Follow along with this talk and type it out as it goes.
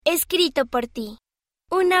escrito por ti.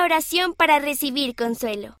 Una oración para recibir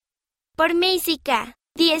consuelo. Por Macy K.,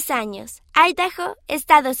 10 años, Idaho,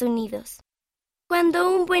 Estados Unidos. Cuando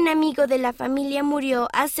un buen amigo de la familia murió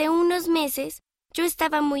hace unos meses, yo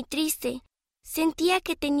estaba muy triste. Sentía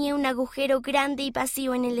que tenía un agujero grande y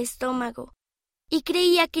vacío en el estómago, y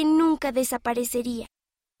creía que nunca desaparecería.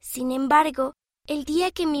 Sin embargo, el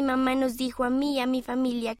día que mi mamá nos dijo a mí y a mi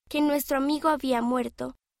familia que nuestro amigo había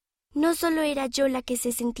muerto, no solo era yo la que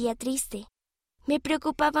se sentía triste. Me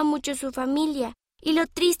preocupaba mucho su familia y lo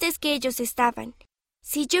tristes que ellos estaban.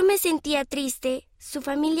 Si yo me sentía triste, su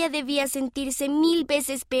familia debía sentirse 1000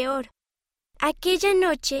 veces peor. Aquella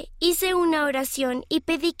noche hice una oración y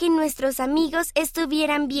pedí que nuestros amigos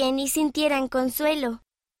estuvieran bien y sintieran consuelo.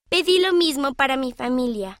 Pedí lo mismo para mi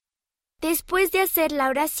familia. Después de hacer la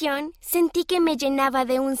oración, sentí que me llenaba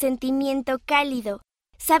de un sentimiento cálido.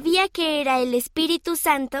 Sabía que era el Espíritu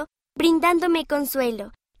Santo brindándome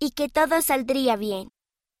consuelo y que todo saldría bien.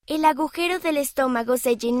 El agujero del estómago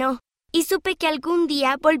se llenó y supe que algún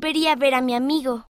día volvería a ver a mi amigo.